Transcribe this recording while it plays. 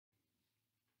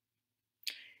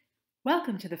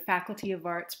Welcome to the Faculty of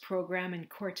Arts program in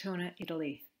Cortona,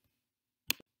 Italy.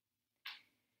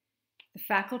 The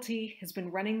faculty has been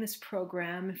running this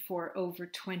program for over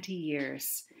 20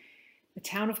 years. The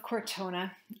town of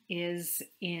Cortona is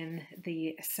in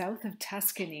the south of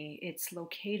Tuscany. It's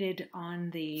located on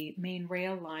the main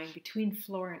rail line between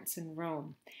Florence and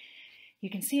Rome. You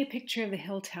can see a picture of the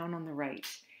hill town on the right.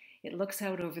 It looks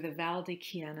out over the Val di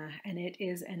Chiana, and it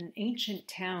is an ancient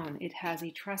town. It has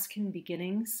Etruscan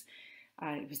beginnings.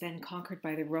 It was then conquered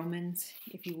by the Romans.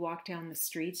 If you walk down the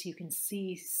streets, you can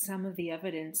see some of the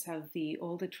evidence of the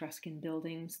old Etruscan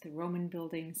buildings, the Roman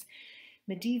buildings,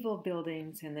 medieval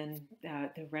buildings, and then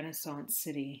the Renaissance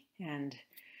city, and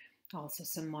also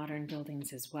some modern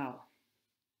buildings as well.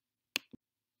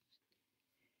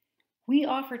 We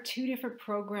offer two different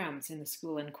programs in the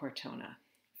school in Cortona.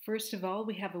 First of all,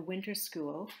 we have a winter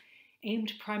school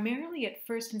aimed primarily at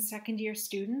first and second year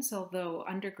students, although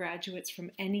undergraduates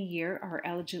from any year are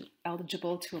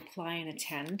eligible to apply and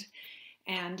attend.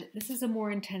 And this is a more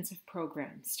intensive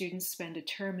program. Students spend a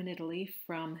term in Italy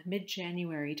from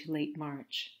mid-January to late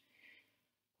March.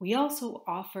 We also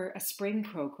offer a spring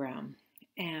program,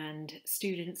 and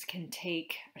students can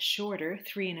take a shorter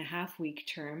 3.5-week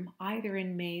term either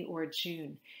in May or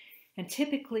June. And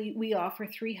typically, we offer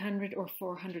 300 or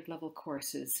 400 level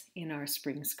courses in our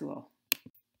spring school.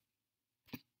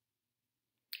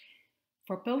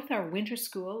 For both our winter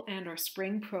school and our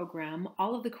spring program,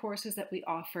 all of the courses that we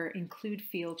offer include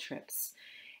field trips.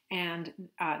 And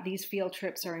these field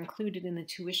trips are included in the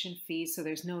tuition fees, so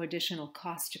there's no additional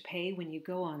cost to pay when you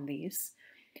go on these.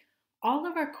 All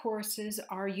of our courses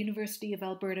are University of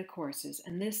Alberta courses,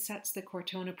 and this sets the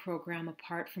Cortona program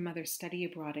apart from other study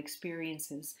abroad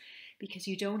experiences because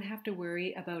you don't have to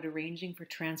worry about arranging for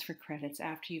transfer credits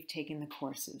after you've taken the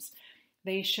courses.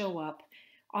 They show up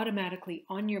automatically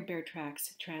on your Bear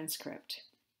Tracks transcript.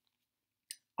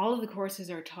 All of the courses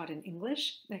are taught in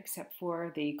English, except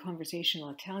for the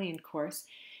conversational Italian course,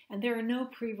 and there are no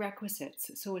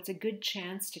prerequisites, so it's a good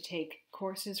chance to take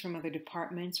courses from other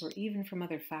departments or even from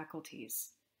other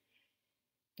faculties.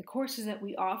 The courses that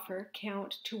we offer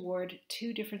count toward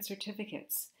two different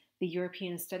certificates, the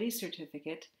European Studies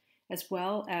Certificate, as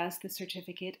well as the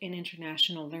Certificate in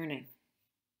International Learning.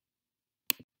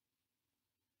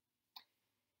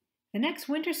 The next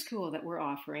winter school that we're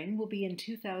offering will be in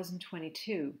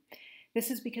 2022. This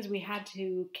is because we had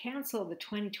to cancel the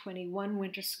 2021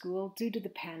 winter school due to the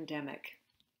pandemic.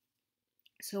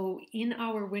 So in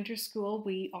our winter school,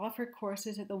 we offer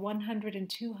courses at the 100 and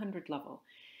 200 level.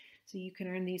 So you can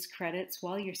earn these credits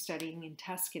while you're studying in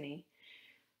Tuscany.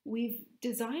 We've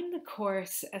designed the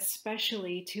course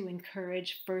especially to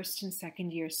encourage first and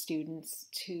second year students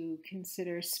to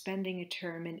consider spending a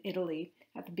term in Italy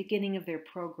at the beginning of their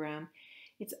program.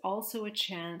 It's also a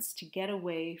chance to get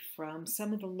away from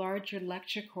some of the larger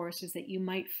lecture courses that you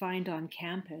might find on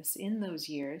campus in those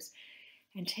years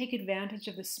and take advantage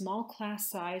of the small class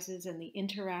sizes and the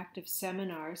interactive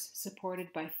seminars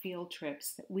supported by field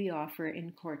trips that we offer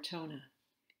in Cortona.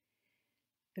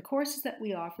 The courses that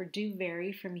we offer do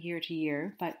vary from year to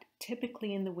year, but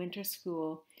typically in the winter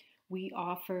school, we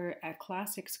offer a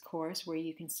classics course where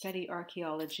you can study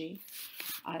archaeology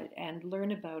and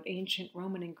learn about ancient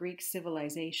Roman and Greek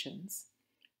civilizations.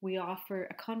 We offer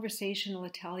a conversational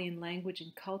Italian language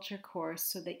and culture course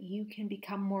so that you can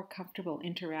become more comfortable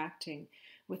interacting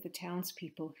with the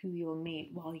townspeople who you'll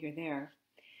meet while you're there.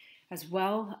 As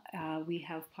well, we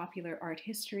have popular art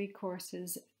history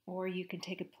courses, or you can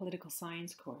take a political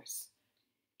science course.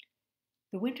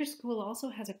 The winter school also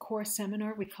has a core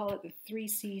seminar. We call it the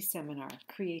 3C seminar,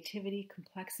 Creativity,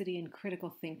 Complexity, and Critical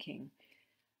Thinking.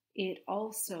 It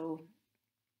also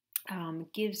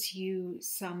gives you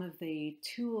some of the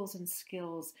tools and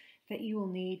skills that you will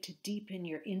need to deepen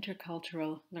your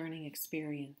intercultural learning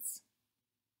experience.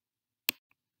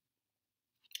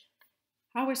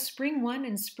 Our Spring 1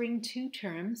 and Spring 2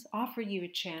 terms offer you a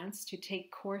chance to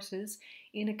take courses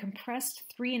in a compressed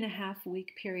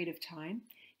 3.5-week period of time,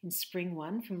 in Spring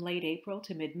 1 from late April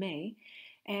to mid-May,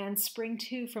 and Spring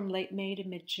 2 from late May to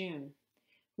mid-June.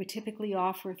 We typically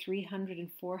offer 300 and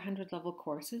 400 level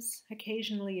courses,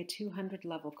 occasionally a 200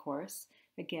 level course.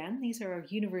 Again, these are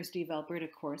University of Alberta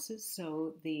courses,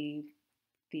 so the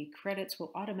credits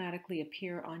will automatically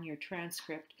appear on your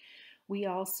transcript. We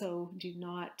also do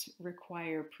not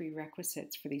require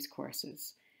prerequisites for these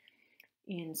courses.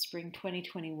 In spring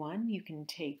 2021, you can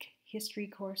take history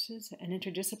courses, an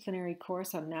interdisciplinary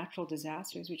course on natural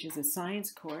disasters, which is a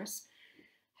science course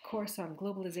on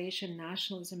globalization,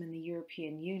 nationalism, and the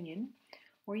European Union,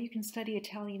 or you can study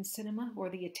Italian cinema or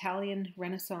the Italian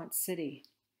Renaissance city.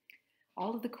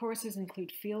 All of the courses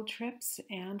include field trips,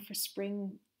 and for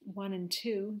spring 1 and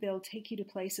 2, they'll take you to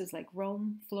places like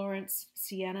Rome, Florence,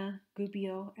 Siena,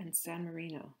 Gubbio, and San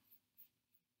Marino.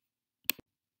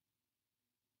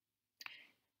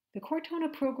 The Cortona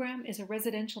program is a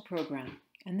residential program,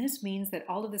 and this means that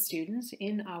all of the students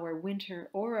in our winter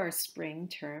or our spring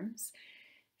terms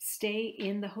stay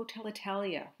in the Hotel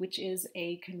Italia, which is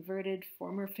a converted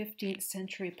former 15th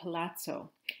century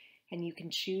palazzo. And you can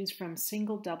choose from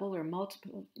single, double, or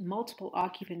multiple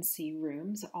occupancy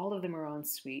rooms. All of them are en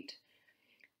suite.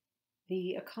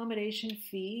 The accommodation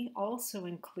fee also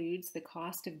includes the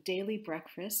cost of daily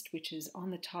breakfast, which is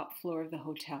on the top floor of the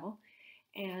hotel,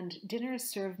 and dinner is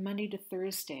served Monday to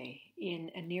Thursday in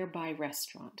a nearby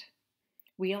restaurant.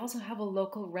 We also have a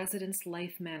local residence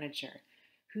life manager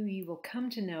who you will come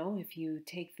to know if you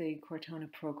take the Cortona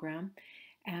program.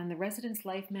 And the residence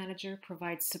life manager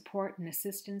provides support and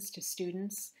assistance to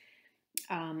students.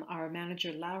 Our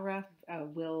manager, Laura,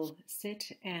 will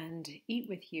sit and eat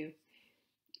with you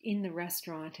in the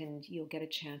restaurant, and you'll get a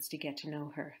chance to get to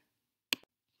know her.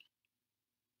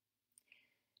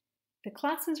 The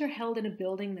classes are held in a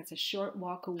building that's a short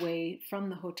walk away from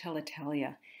the Hotel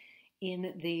Italia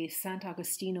in the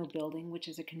Sant'Agostino building, which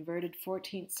is a converted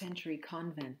 14th century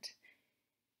convent.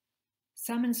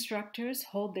 Some instructors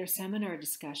hold their seminar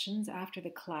discussions after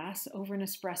the class over an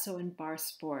espresso and bar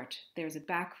sport. There's a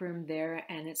back room there,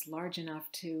 and it's large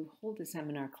enough to hold a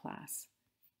seminar class.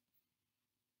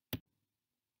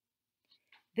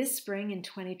 This spring in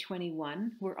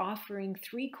 2021, we're offering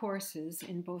 3 courses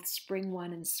in both Spring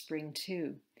 1 and Spring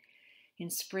 2. In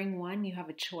Spring 1, you have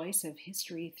a choice of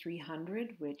History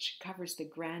 300, which covers the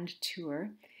Grand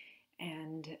Tour,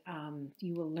 and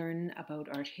you will learn about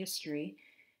art history.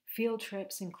 Field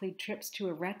trips include trips to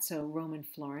Arezzo, Rome, and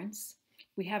Florence.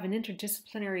 We have an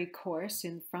interdisciplinary course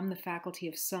from the Faculty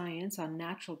of Science on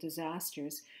natural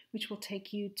disasters, which will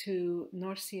take you to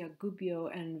Norcia, Gubbio,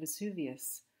 and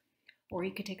Vesuvius. Or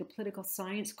you could take a political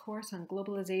science course on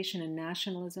globalization and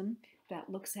nationalism that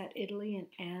looks at Italy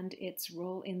and its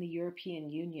role in the European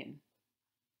Union.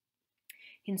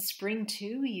 In Spring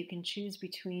 2, you can choose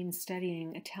between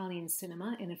studying Italian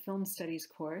cinema in a film studies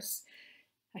course,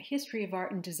 a history of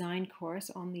art and design course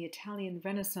on the Italian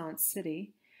Renaissance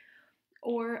city,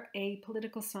 or a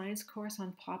political science course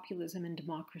on populism and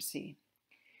democracy.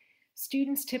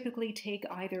 Students typically take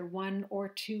either 1 or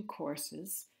 2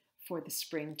 courses for the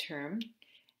spring term,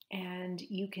 and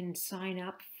you can sign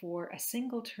up for a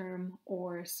single term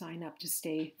or sign up to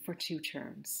stay for 2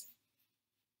 terms.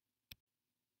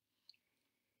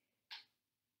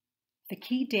 The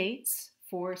key dates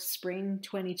for spring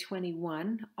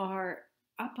 2021 are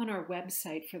up on our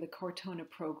website for the Cortona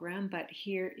program, but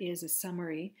here is a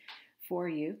summary for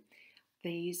you.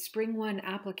 The Spring 1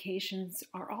 applications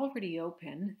are already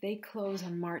open. They close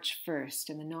on March 1st,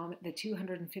 and the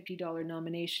 $250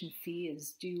 nomination fee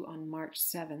is due on March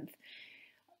 7th.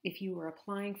 If you are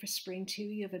applying for Spring 2,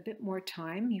 you have a bit more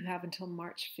time. You have until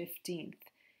March 15th.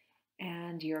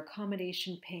 And your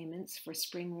accommodation payments for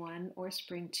Spring 1 or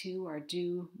Spring 2 are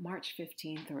due March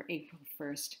 15th or April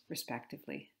 1st,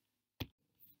 respectively.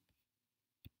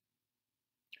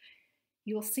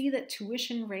 You'll see that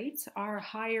tuition rates are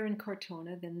higher in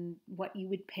Cortona than what you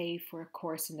would pay for a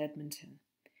course in Edmonton.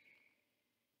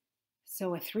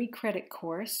 So a 3-credit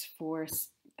course for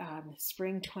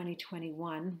spring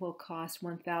 2021 will cost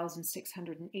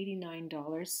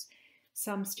 $1,689.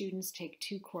 Some students take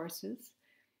 2 courses.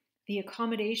 The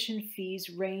accommodation fees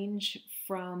range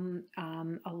from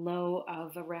a low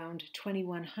of around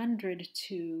 $2,100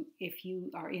 to, if you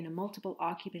are in a multiple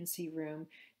occupancy room,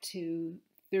 to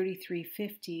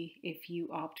 $3,350 if you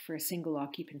opt for a single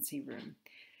occupancy room.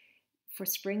 For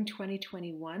spring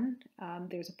 2021,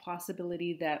 there's a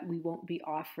possibility that we won't be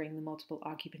offering the multiple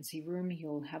occupancy room.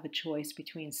 You'll have a choice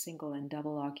between single and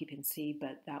double occupancy,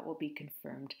 but that will be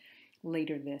confirmed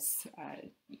later this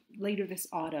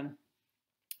autumn.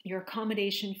 Your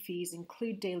accommodation fees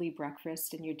include daily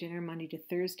breakfast and your dinner Monday to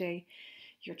Thursday.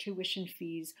 Your tuition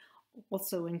fees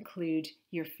also include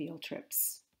your field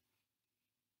trips.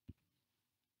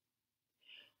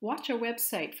 Watch our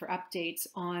website for updates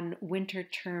on winter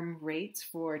term rates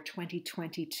for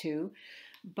 2022.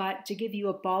 But to give you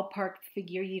a ballpark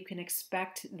figure, you can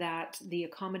expect that the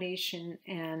accommodation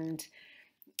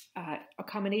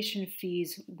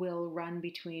fees will run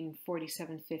between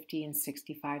 $4,750 and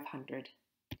 $6,500.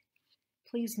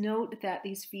 Please note that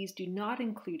these fees do not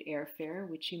include airfare,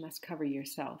 which you must cover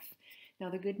yourself. Now,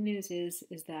 the good news is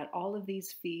that all of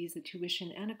these fees, the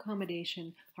tuition and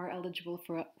accommodation, are eligible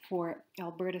for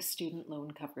Alberta student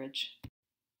loan coverage.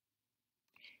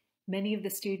 Many of the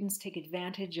students take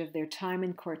advantage of their time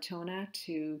in Cortona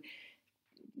to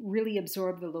really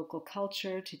absorb the local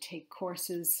culture, to take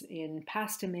courses in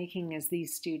pasta making as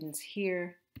these students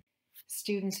here.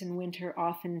 Students in winter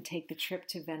often take the trip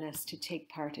to Venice to take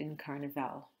part in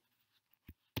Carnival.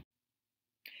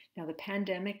 Now the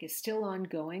pandemic is still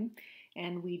ongoing,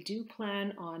 and we do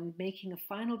plan on making a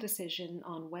final decision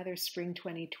on whether spring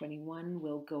 2021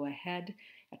 will go ahead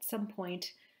at some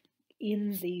point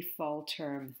in the fall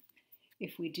term.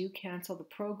 If we do cancel the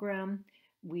program,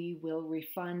 we will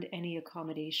refund any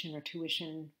accommodation or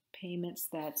tuition payments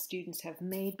that students have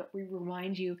made, but we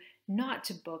remind you not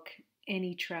to book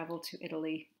any travel to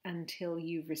Italy until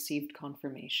you've received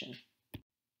confirmation.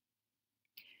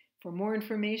 For more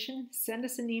information, send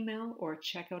us an email or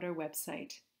check out our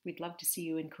website. We'd love to see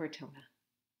you in Cortona.